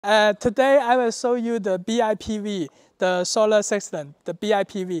Today I will show you the BIPV, the solar system, the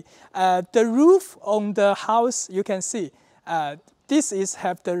BIPV. The roof on the house you can see. This is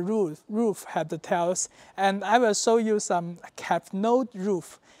have the roof have the tiles, and I will show you some have no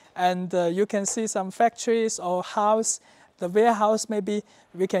roof. And you can see some factories or house, the warehouse maybe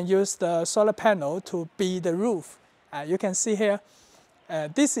we can use the solar panel to be the roof. You can see here.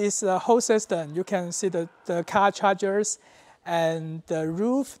 This is the whole system. You can see the car chargers and the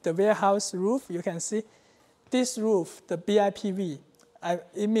roof, the warehouse roof. You can see this roof, the BIPV.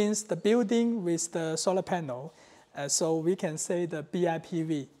 It means the building with the solar panel. So we can say the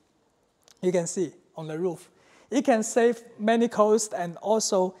BIPV. You can see on the roof. It can save many costs and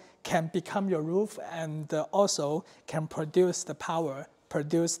also can become your roof and also can produce the power,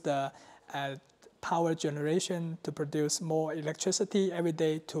 produce the power generation to produce more electricity every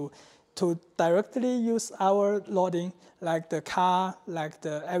day to directly use our loading like the car, like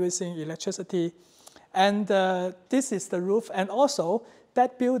the everything electricity. And this is the roof, and also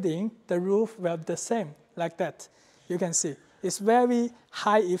that building, the roof will be the same like that. You can see it's very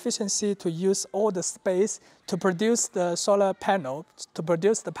high efficiency to use all the space to produce the solar panel, to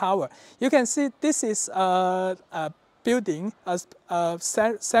produce the power. You can see this is a building, a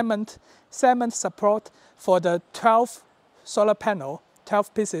cement support for the 12 solar panel,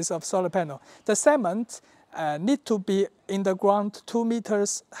 12 pieces of solar panel. The cement need to be in the ground 2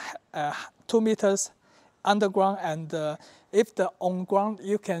 meters underground, and if the on ground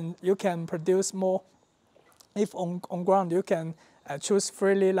you can produce more. If on ground you can choose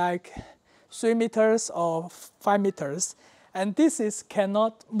freely like 3 meters or 5 meters, and this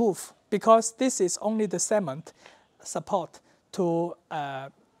cannot move because this is only the cement support to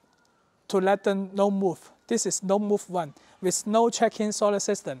let them no move. This is no move one with no check-in solar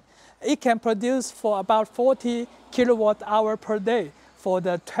system. It can produce for about 40 kilowatt hour per day for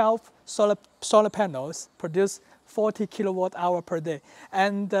the 12 solar panels, produce 40 kilowatt hour per day.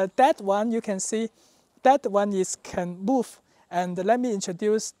 And that one you can see, that one can move. And let me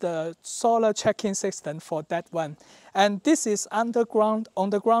introduce the solar check-in system for that one. And this is underground.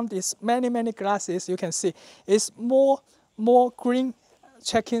 On the ground is many glasses. You can see it's more green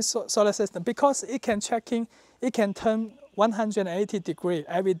check-in solar system because it can it can turn 180 degrees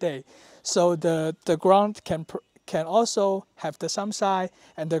every day. So the ground can also have the sunshine,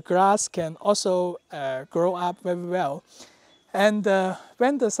 and the grass can also grow up very well. And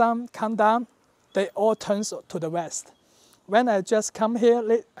when the sun comes down, they all turn to the west. When I just come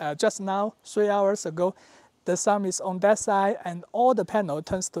here just now, 3 hours ago, the sun is on that side and all the panel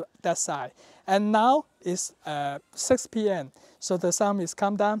turns to that side. And now it's 6 p.m. So the sun is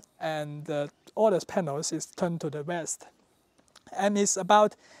come down and all the panels is turned to the west. And it's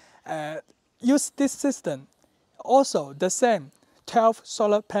about use this system. Also the same 12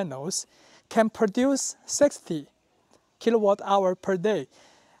 solar panels can produce 60 kilowatt hour per day.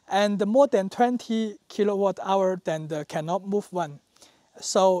 And more than 20 kilowatt hour than the cannot move one.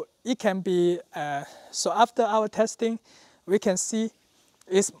 So it can be, so after our testing, we can see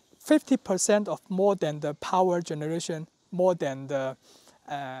it's 50% of more than the power generation, more than the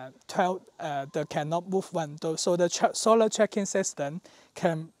 12, the cannot move one. So the solar check-in system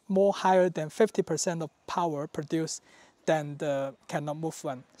can more higher than 50% of power produced than the cannot move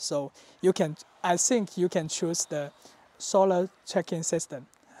one. So you can, I think you can choose the solar check-in system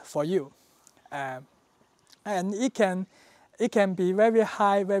for you, and it can be very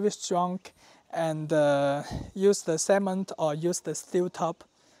high, very strong, and use the cement or use the steel top.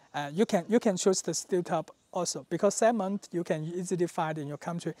 You can choose the steel top also because cement you can easily find in your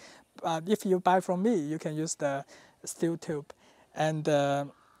country. If you buy from me, you can use the steel tube. And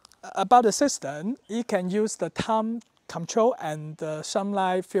about the system, it can use the time control and the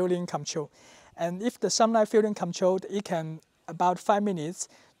sunlight filling control. And if the sunlight filling control, it can about 5 minutes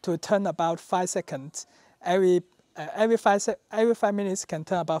to turn about 5 seconds. Every 5 minutes can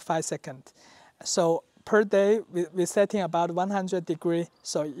turn about 5 seconds. So per day, we're setting about 100 degrees,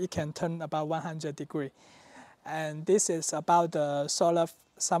 so it can turn about 100 degrees. And this is about the solar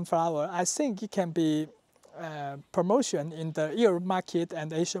sunflower. I think it can be promotion in the Europe market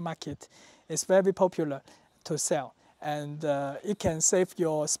and Asia market. It's very popular to sell. And it can save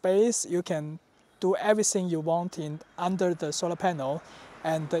your space. You can do everything you want under the solar panel.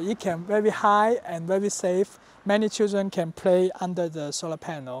 And it can very high and very safe. Many children can play under the solar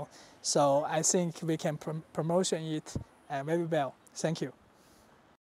panel. So I think we can promotion it very well. Thank you.